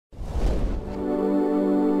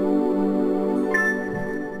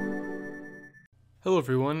Hello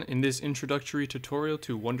everyone, in this introductory tutorial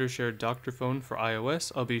to Wondershare Dr.Fone for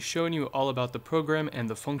iOS, I'll be showing you all about the program and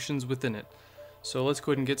the functions within it. So let's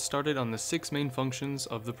go ahead and get started on the 6 main functions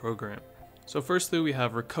of the program. So firstly we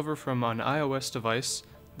have recover from an iOS device.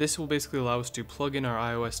 This will basically allow us to plug in our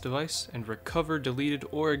iOS device and recover deleted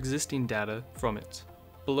or existing data from it.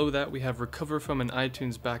 Below that we have recover from an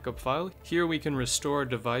iTunes backup file. Here we can restore our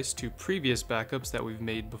device to previous backups that we've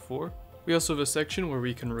made before. We also have a section where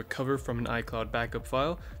we can recover from an iCloud backup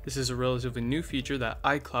file. This is a relatively new feature that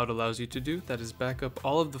iCloud allows you to do, that is back up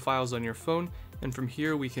all of the files on your phone, and from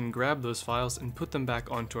here we can grab those files and put them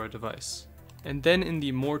back onto our device. And then in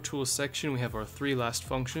the More Tools section we have our 3 last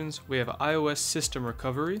functions. We have iOS System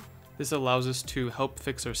Recovery. This allows us to help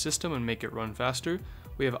fix our system and make it run faster.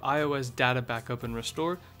 We have iOS Data Backup and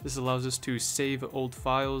Restore. This allows us to save old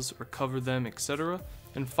files, recover them, etc.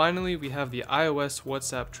 And finally, we have the iOS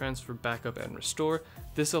WhatsApp Transfer Backup and Restore.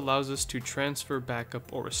 This allows us to transfer,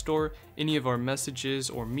 backup, or restore any of our messages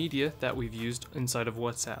or media that we've used inside of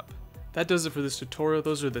WhatsApp. That does it for this tutorial.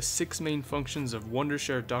 Those are the 6 main functions of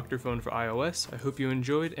Wondershare Dr.Fone for iOS. I hope you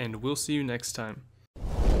enjoyed, and we'll see you next time.